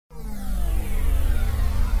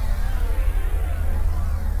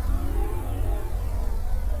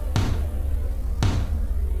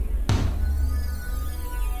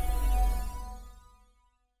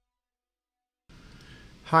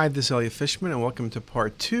Hi, this is Elliot Fishman, and welcome to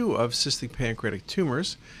part 2 of cystic pancreatic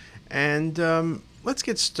tumors. And let's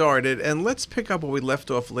get started, and let's pick up where we left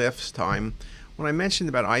off last time when I mentioned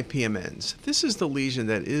about IPMNs. This is the lesion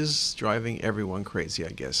that is driving everyone crazy,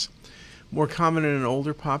 I guess. More common in an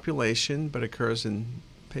older population, but occurs in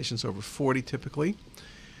patients over 40 typically.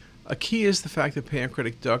 A key is the fact that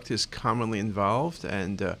pancreatic duct is commonly involved,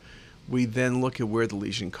 and we then look at where the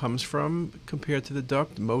lesion comes from compared to the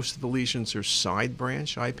duct. Most of the lesions are side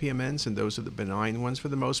branch IPMNs, and those are the benign ones for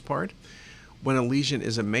the most part. When a lesion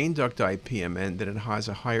is a main duct IPMN, then it has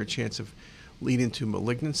a higher chance of leading to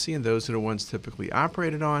malignancy, and those are the ones typically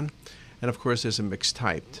operated on. And of course, there's a mixed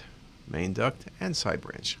type, main duct and side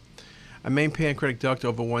branch. A main pancreatic duct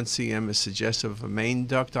over 1 cm is suggestive of a main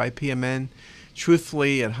duct IPMN.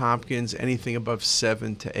 Truthfully, at Hopkins, anything above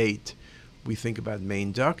 7 to 8, we think about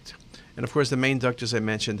main duct. And of course, the main duct, as I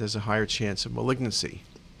mentioned, has a higher chance of malignancy.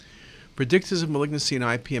 Predictors of malignancy in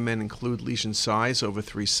IPMN include lesion size over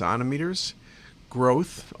 3 centimeters,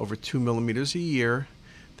 growth over 2 millimeters a year,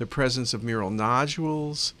 the presence of mural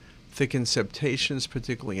nodules, thickened septations,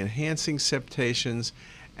 particularly enhancing septations,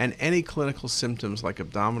 and any clinical symptoms like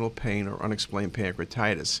abdominal pain or unexplained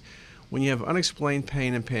pancreatitis. When you have unexplained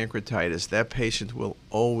pain and pancreatitis, that patient will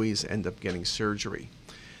always end up getting surgery.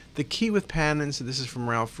 The key with PANNs, and this is from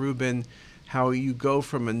Ralph Rubin, how you go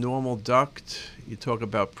from a normal duct, you talk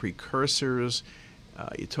about precursors,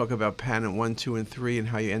 you talk about PANN 1, 2, and 3, and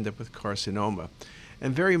how you end up with carcinoma.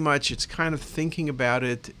 And very much it's kind of thinking about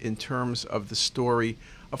it in terms of the story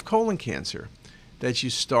of colon cancer, that you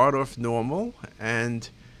start off normal, and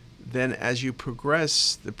then as you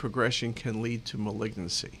progress, the progression can lead to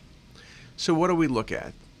malignancy. So what do we look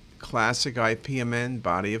at? Classic IPMN,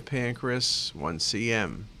 body of pancreas, 1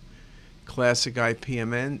 cm. Classic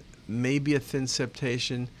IPMN, maybe a thin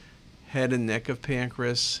septation, head and neck of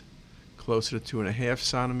pancreas, closer to 2.5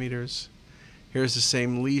 centimeters. Here's the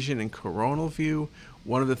same lesion in coronal view.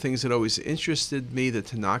 One of the things that always interested me, the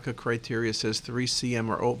Tanaka criteria says 3 cm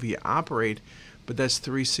or over you operate, but that's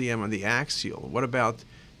 3 cm on the axial. What about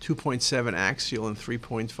 2.7 axial and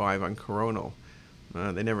 3.5 on coronal?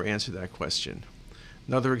 They never answered that question.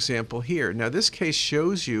 Another example here. Now this case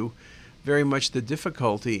shows you very much the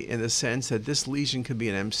difficulty in the sense that this lesion could be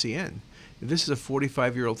an MCN. If this is a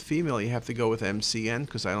 45-year-old female, you have to go with MCN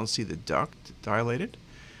because I don't see the duct dilated.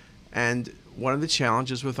 And one of the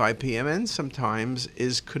challenges with IPMN sometimes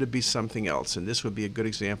is, could it be something else? And this would be a good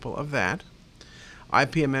example of that.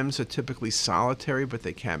 IPMNs are typically solitary, but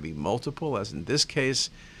they can be multiple, as in this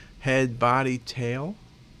case, head, body, tail.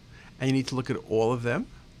 And you need to look at all of them.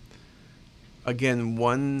 Again,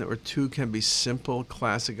 1 or 2 can be simple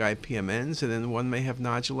classic IPMNs, and then one may have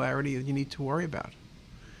nodularity that you need to worry about.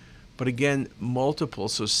 But again, multiple.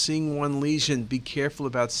 So seeing one lesion, be careful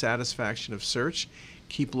about satisfaction of search.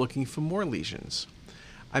 Keep looking for more lesions.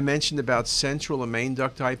 I mentioned about central and main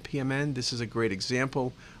duct IPMN. This is a great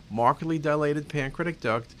example. Markedly dilated pancreatic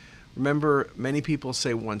duct. Remember, many people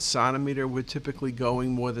say 1 centimeter. We're typically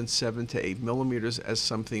going more than 7 to 8 millimeters as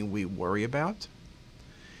something we worry about.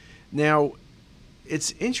 Now,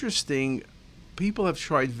 it's interesting, people have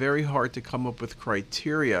tried very hard to come up with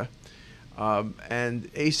criteria,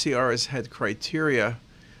 and ACR has had criteria.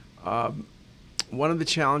 One of the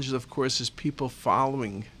challenges, of course, is people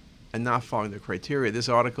following and not following the criteria. This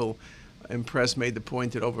article in Press made the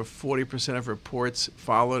point that over 40% of reports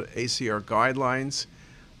followed ACR guidelines.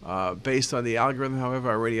 Based on the algorithm,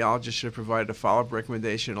 however, our radiologist should have provided a follow-up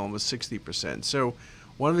recommendation, almost 60%. So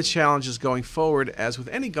one of the challenges going forward, as with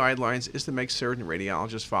any guidelines, is to make certain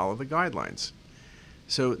radiologists follow the guidelines.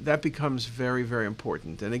 So that becomes very, very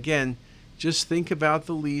important. And again, just think about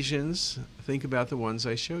the lesions, think about the ones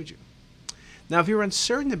I showed you. Now, if you're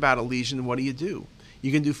uncertain about a lesion, what do?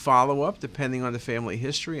 You can do follow-up depending on the family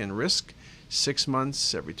history and risk, 6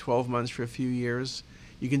 months, every 12 months for a few years.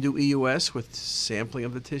 You can do EUS with sampling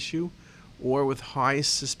of the tissue, or with high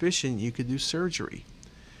suspicion, you could do surgery.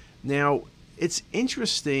 Now, it's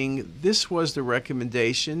interesting, this was the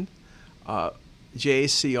recommendation.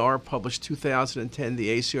 JACR published 2010,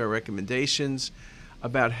 the ACR recommendations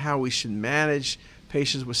about how we should manage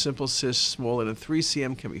patients with simple cysts smaller than 3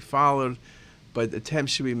 cm can be followed, but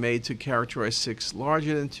attempts should be made to characterize cysts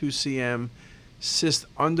larger than 2 cm. Cysts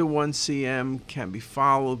under 1 cm can be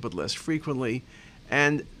followed, but less frequently.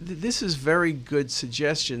 And this is very good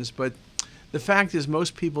suggestions, but the fact is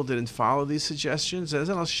most people didn't follow these suggestions. As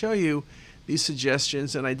I'll show you, these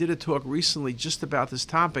suggestions, and I did a talk recently just about this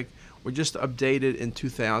topic, were just updated in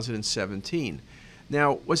 2017.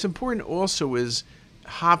 Now, what's important also is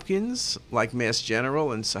Hopkins, like Mass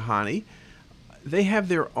General and Sahani, they have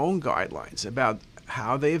their own guidelines about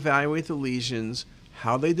how they evaluate the lesions,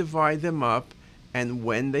 how they divide them up, and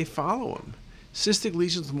when they follow them. Cystic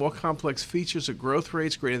lesions with more complex features or growth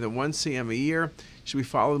rates greater than 1 cm a year should be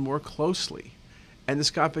followed more closely.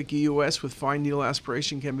 Endoscopic EUS with fine needle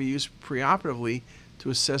aspiration can be used preoperatively to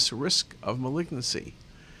assess risk of malignancy.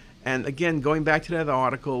 And again, going back to that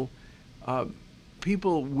article,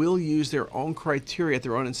 people will use their own criteria at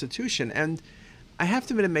their own institution. And I have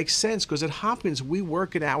to admit, it makes sense, because at Hopkins, we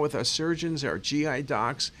work it out with our surgeons, our GI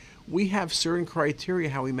docs. We have certain criteria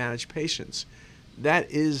how we manage patients.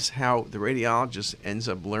 That is how the radiologist ends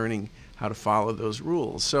up learning how to follow those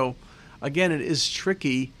rules. So again, it is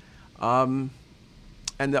tricky. And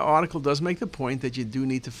the article does make the point that you do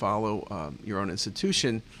need to follow your own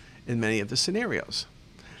institution in many of the scenarios.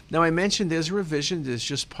 Now, I mentioned there's a revision that's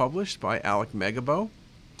just published by Alec Megabo.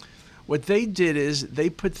 What they did is they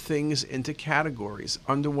put things into categories: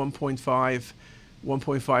 under 1.5,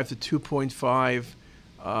 1.5 to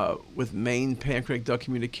 2.5 with main pancreatic duct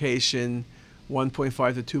communication,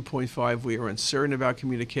 1.5 to 2.5 we are uncertain about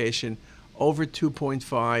communication, over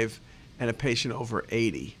 2.5, and a patient over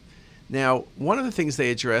 80. Now, one of the things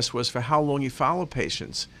they addressed was for how long you follow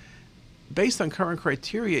patients. Based on current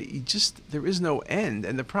criteria, there is no end.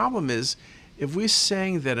 And the problem is, if we're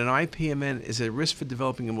saying that an IPMN is at risk for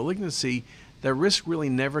developing a malignancy, that risk really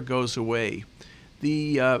never goes away.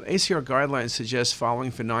 The ACR guidelines suggest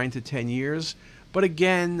following for 9 to 10 years. But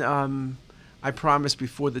again, I promise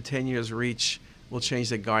before the 10 years reach, we'll change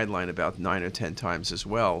the guideline about 9 or 10 times as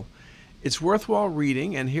well. It's worthwhile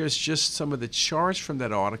reading, and here's just some of the charts from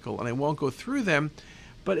that article, and I won't go through them,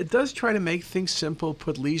 but it does try to make things simple,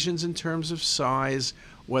 put lesions in terms of size,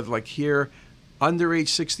 whether like here, under age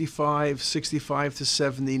 65, 65 to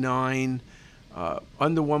 79,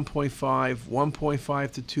 under 1.5,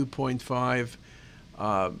 1.5 to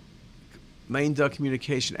 2.5, main duct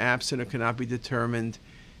communication absent or cannot be determined.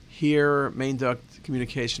 Here, main duct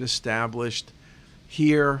communication established.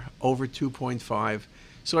 Here, over 2.5.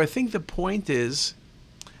 So I think the point is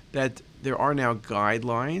that there are now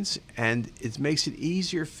guidelines, and it makes it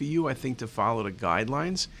easier for you, I think, to follow the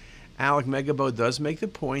guidelines. Alec Megabo does make the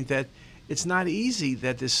point that it's not easy,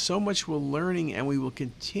 that there's so much we're learning and we will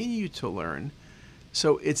continue to learn.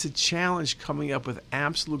 So it's a challenge coming up with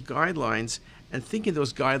absolute guidelines and thinking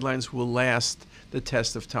those guidelines will last the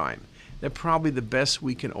test of time. They're probably the best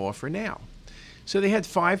we can offer now. So they had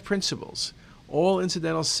 5 principles. All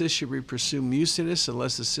incidental cysts should be presumed mucinous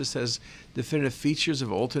unless the cyst has definitive features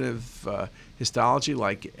of alternative histology,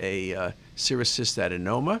 like a serous cyst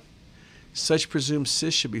adenoma. Such presumed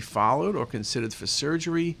cysts should be followed or considered for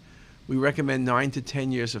surgery. We recommend 9 to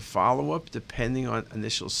 10 years of follow-up depending on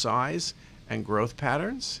initial size and growth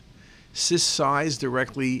patterns. Cyst size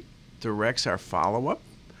directly directs our follow-up.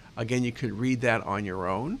 Again, you could read that on your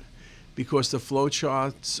own. Because the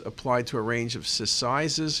flowcharts apply to a range of cyst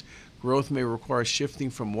sizes, growth may require shifting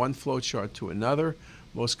from one flowchart to another,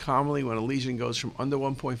 most commonly when a lesion goes from under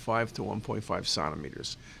 1.5 to 1.5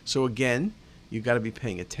 centimeters. So again, you've got to be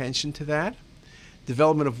paying attention to that.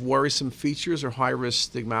 Development of worrisome features or high-risk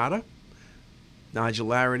stigmata,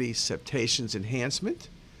 nodularity, septations, enhancement,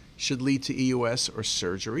 should lead to EUS or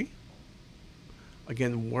surgery.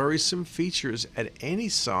 Again, worrisome features at any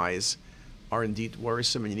size are indeed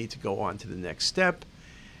worrisome, and you need to go on to the next step.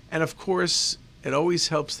 And of course, it always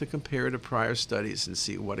helps to compare to prior studies and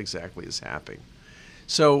see what exactly is happening.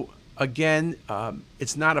 So again,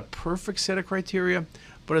 it's not a perfect set of criteria,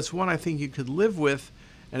 but it's one I think you could live with.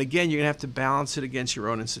 And again, you're going to have to balance it against your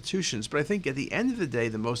own institutions. But I think at the end of the day,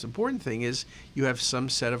 the most important thing is you have some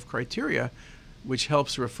set of criteria which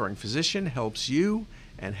helps the referring physician, helps you,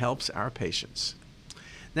 and helps our patients.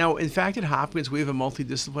 Now, in fact, at Hopkins, we have a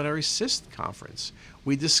multidisciplinary cyst conference.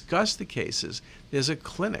 We discuss the cases. There's a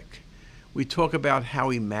clinic. We talk about how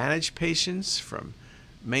we manage patients from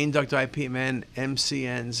main duct IPMN,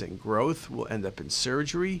 MCNs, and growth will end up in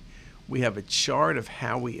surgery. We have a chart of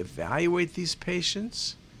how we evaluate these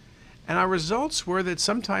patients. And our results were that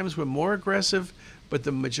sometimes we're more aggressive, but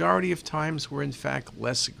the majority of times we're in fact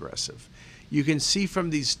less aggressive. You can see from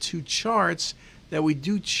these 2 charts that we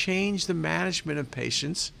do change the management of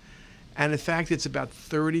patients, and in fact it's about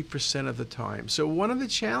 30% of the time. So one of the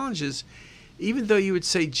challenges, even though you would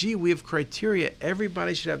say, gee, we have criteria,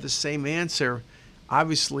 everybody should have the same answer,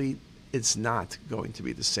 obviously it's not going to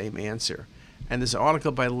be the same answer. And this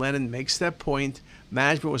article by Lennon makes that point.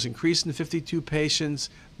 Management was increased in 52 patients.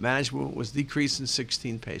 Management was decreased in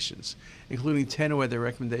 16 patients, including 10 who had their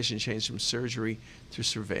recommendation changed from surgery to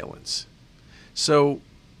surveillance. So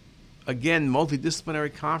again,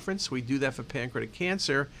 multidisciplinary conference, we do that for pancreatic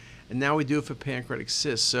cancer, and now we do it for pancreatic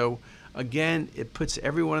cysts. So again, it puts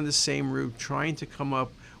everyone in the same room trying to come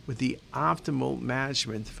up with the optimal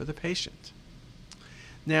management for the patient.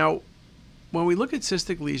 Now, when we look at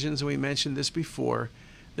cystic lesions, and we mentioned this before,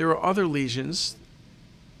 there are other lesions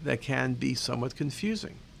that can be somewhat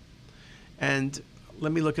confusing. And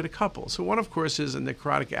let me look at a couple. So one, of course, is a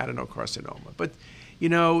necrotic adenocarcinoma. But, you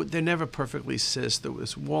know, they're never perfectly cyst. There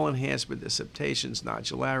was wall enhancement, there's septations,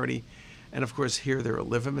 nodularity, and, of course, here there are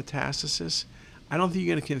liver metastases. I don't think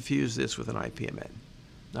you're going to confuse this with an IPMN.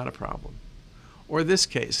 Not a problem. Or this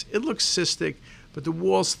case, it looks cystic, but the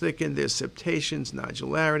wall's thickened, there's septations,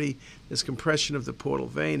 nodularity, there's compression of the portal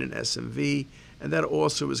vein and SMV, and that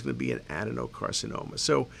also is going to be an adenocarcinoma.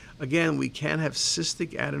 So again, we can have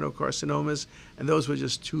cystic adenocarcinomas, and those were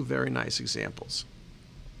just two very nice examples.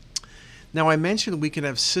 Now, I mentioned we can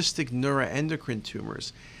have cystic neuroendocrine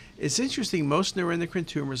tumors. It's interesting, most neuroendocrine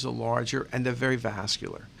tumors are larger and they're very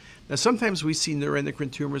vascular. Now, sometimes we see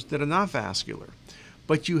neuroendocrine tumors that are not vascular,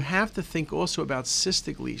 but you have to think also about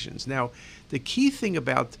cystic lesions. Now, the key thing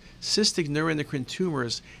about cystic neuroendocrine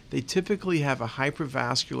tumors, they typically have a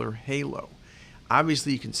hypervascular halo.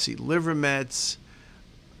 Obviously, you can see liver mets,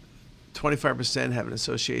 25% have an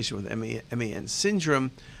association with MAN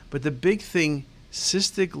syndrome, but the big thing,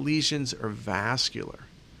 cystic lesions are vascular.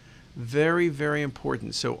 Very, very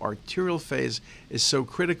important. So arterial phase is so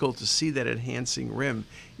critical to see that enhancing rim.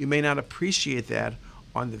 You may not appreciate that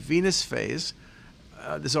on the venous phase.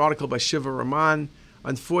 This article by Shiva Raman,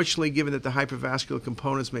 unfortunately, given that the hypervascular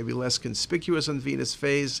components may be less conspicuous on venous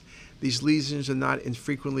phase, these lesions are not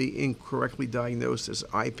infrequently incorrectly diagnosed as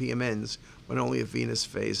IPMNs when only a venous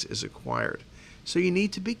phase is acquired. So you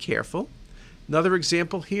need to be careful. Another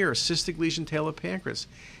example here, cystic lesion tail of pancreas.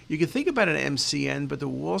 You can think about an MCN, but the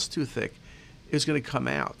wall's too thick. It's going to come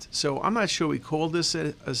out. So I'm not sure we call this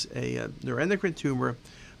as a neuroendocrine tumor,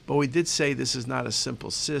 but we did say this is not a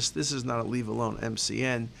simple cyst. This is not a leave alone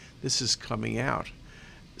MCN. This is coming out.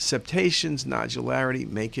 Septations, nodularity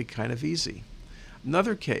make it kind of easy.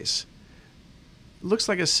 Another case, looks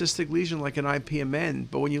like a cystic lesion like an IPMN,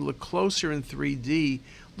 but when you look closer in 3D,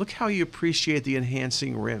 look how you appreciate the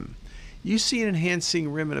enhancing rim. You see an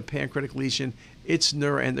enhancing rim in a pancreatic lesion, it's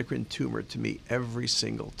neuroendocrine tumor to me every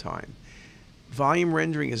single time. Volume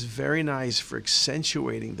rendering is very nice for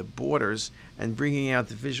accentuating the borders and bringing out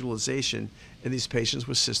the visualization in these patients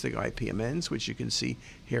with cystic IPMNs, which you can see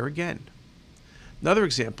here again. Another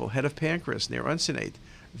example, head of pancreas, neuroendocrine,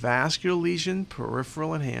 vascular lesion,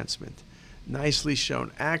 peripheral enhancement. Nicely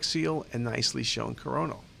shown axial and nicely shown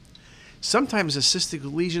coronal. Sometimes the cystic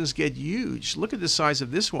lesions get huge. Look at the size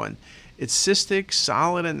of this one. It's cystic,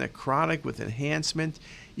 solid, and necrotic with enhancement.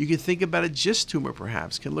 You can think about a GIST tumor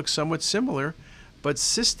perhaps, can look somewhat similar, but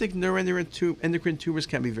cystic neuroendocrine tumors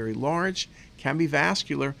can be very large, can be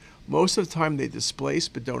vascular. Most of the time they displace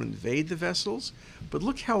but don't invade the vessels. But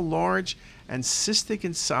look how large and cystic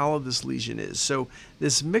and solid this lesion is. So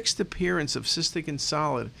this mixed appearance of cystic and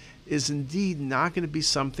solid is indeed not going to be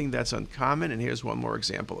something that's uncommon, and here's one more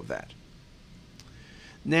example of that.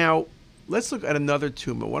 Now, let's look at another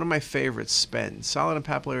tumor, one of my favorites, SPEN, solid and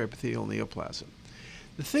papillary epithelial neoplasm.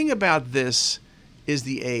 The thing about this is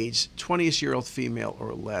the age, 20-year-old female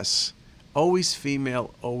or less, always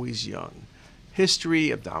female, always young.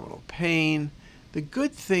 History, abdominal pain. The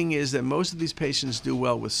good thing is that most of these patients do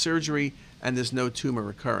well with surgery and there's no tumor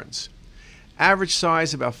recurrence. Average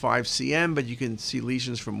size about 5 cm, but you can see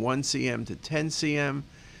lesions from 1 cm to 10 cm.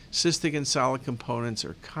 Cystic and solid components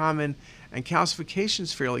are common, and calcification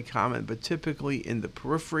is fairly common, but typically in the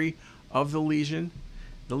periphery of the lesion.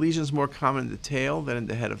 The lesion is more common in the tail than in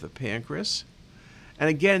the head of the pancreas. And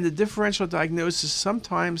again, the differential diagnosis,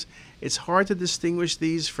 sometimes it's hard to distinguish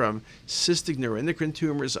these from cystic neuroendocrine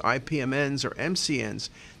tumors, IPMNs, or MCNs.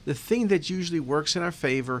 The thing that usually works in our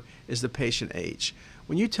favor is the patient age.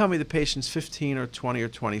 When you tell me the patient's 15 or 20 or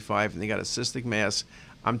 25 and they got a cystic mass,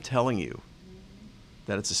 I'm telling you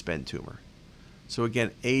that it's a SPEN tumor. So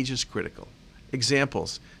again, age is critical.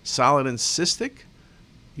 Examples, solid and cystic,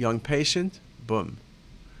 young patient, boom.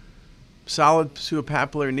 Solid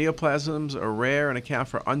pseudopapillary neoplasms are rare and account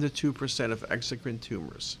for under 2% of exocrine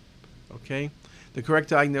tumors. Okay? The correct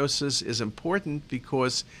diagnosis is important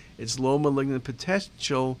because it's low malignant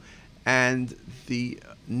potential and the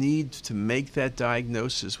need to make that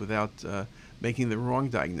diagnosis without making the wrong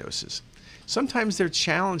diagnosis. Sometimes they're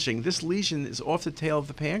challenging. This lesion is off the tail of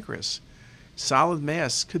the pancreas. Solid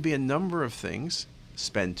mass could be a number of things,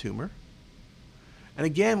 SPEN tumor. And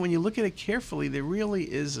again, when you look at it carefully, there really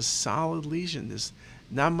is a solid lesion. There's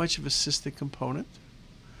not much of a cystic component.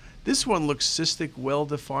 This one looks cystic,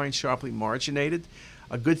 well-defined, sharply marginated.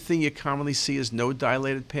 A good thing you commonly see is no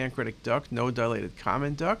dilated pancreatic duct, no dilated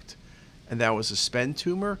common duct, and that was a SPEN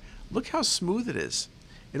tumor. Look how smooth it is.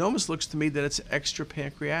 it almost looks to me that it's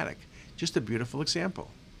extrapancreatic. Just a beautiful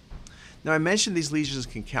example. Now, I mentioned these lesions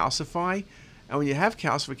can calcify, and when you have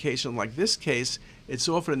calcification like this case, it's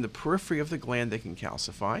often in the periphery of the gland that can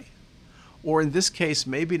calcify. Or in this case,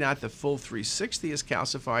 maybe not the full 360 is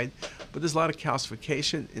calcified, but there's a lot of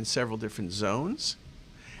calcification in several different zones.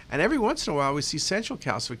 And every once in a while, we see central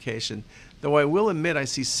calcification. Though I will admit I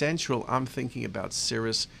see central, I'm thinking about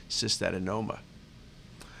serous cystadenoma.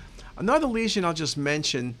 Another lesion I'll just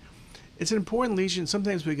mention, it's an important lesion.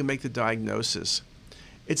 Sometimes we can make the diagnosis.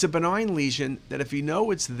 It's a benign lesion that if you know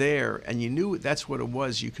it's there and you knew that's what it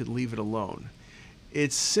was, you could leave it alone.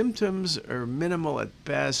 Its symptoms are minimal at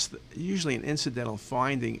best, usually an incidental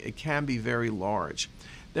finding. It can be very large.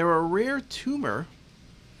 They're a rare tumor,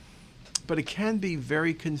 but it can be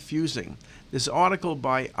very confusing. This article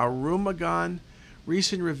by Arumagan,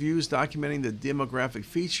 recent reviews documenting the demographic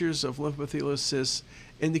features of lymphoepithelial cysts,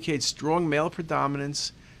 indicates strong male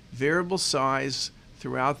predominance, variable size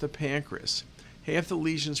throughout the pancreas. Half the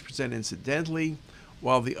lesions present incidentally,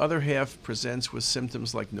 while the other half presents with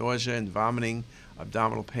symptoms like nausea and vomiting,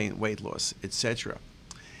 abdominal pain, weight loss, etc.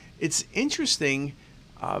 It's interesting.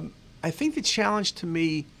 I think the challenge to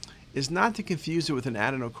me is not to confuse it with an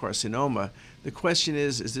adenocarcinoma. The question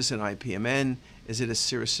is this an IPMN? Is it a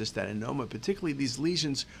serous cystadenoma? Particularly, these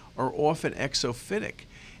lesions are often exophytic.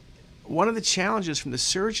 One of the challenges from the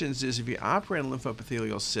surgeons is if you operate on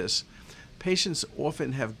lymphoepithelial cysts, patients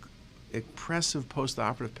often have impressive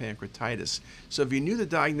postoperative pancreatitis. So if you knew the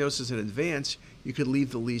diagnosis in advance, you could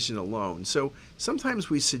leave the lesion alone. So sometimes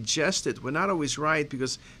we suggest it. We're not always right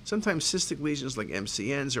because sometimes cystic lesions like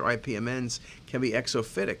MCNs or IPMNs can be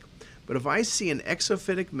exophytic. But if I see an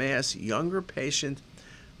exophytic mass, younger patient,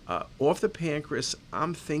 off the pancreas,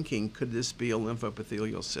 I'm thinking, could this be a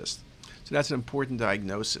lymphoepithelial cyst? So that's an important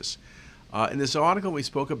diagnosis. In this article, we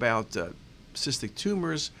spoke about cystic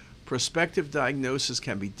tumors. Prospective diagnosis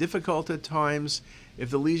can be difficult at times. If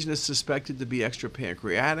the lesion is suspected to be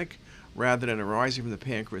extrapancreatic rather than arising from the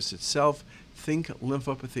pancreas itself, think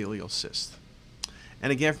lymphoepithelial cyst.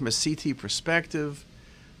 And again, from a CT perspective,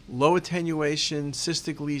 low attenuation,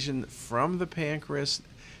 cystic lesion from the pancreas.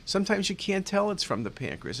 Sometimes you can't tell it's from the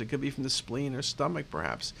pancreas. It could be from the spleen or stomach,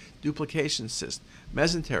 perhaps. Duplication cyst,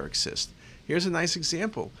 mesenteric cyst. Here's a nice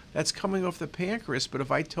example. That's coming off the pancreas, but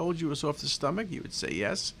if I told you it was off the stomach, you would say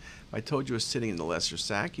yes. If I told you it was sitting in the lesser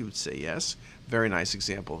sac, you would say yes. Very nice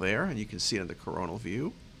example there, and you can see it in the coronal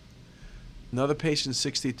view. Another patient,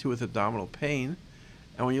 62, with abdominal pain.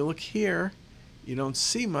 And when you look here, you don't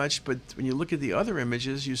see much, but when you look at the other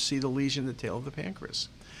images, you see the lesion in the tail of the pancreas.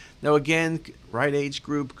 Now again, right age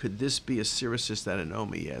group, could this be a serous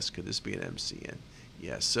cystadenoma? Yes. Could this be an MCN?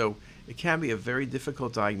 Yes. So it can be a very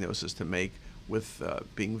difficult diagnosis to make with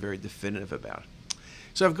being very definitive about it.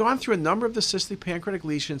 So I've gone through a number of the cystic pancreatic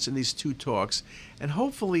lesions in these two talks, and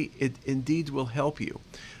hopefully it indeed will help you.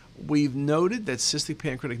 We've noted that cystic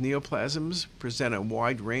pancreatic neoplasms present a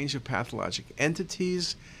wide range of pathologic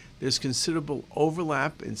entities. There's considerable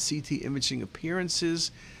overlap in CT imaging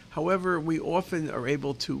appearances. However, we often are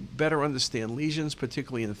able to better understand lesions,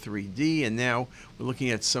 particularly in 3D, and now we're looking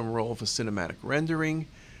at some role for cinematic rendering.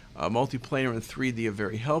 Multiplanar and 3D are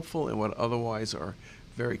very helpful in what otherwise are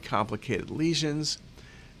very complicated lesions.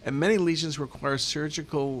 And many lesions require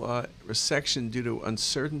surgical resection due to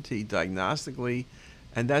uncertainty diagnostically,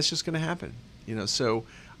 and that's just going to happen. So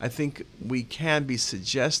I think we can be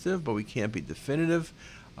suggestive, but we can't be definitive.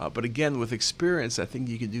 But again, with experience, I think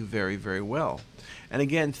you can do very, very well. And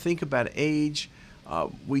again, think about age.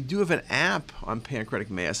 We do have an app on pancreatic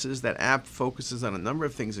masses. That app focuses on a number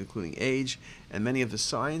of things, including age and many of the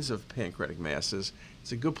signs of pancreatic masses.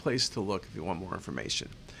 It's a good place to look if you want more information.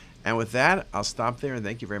 And with that, I'll stop there and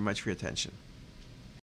thank you very much for your attention.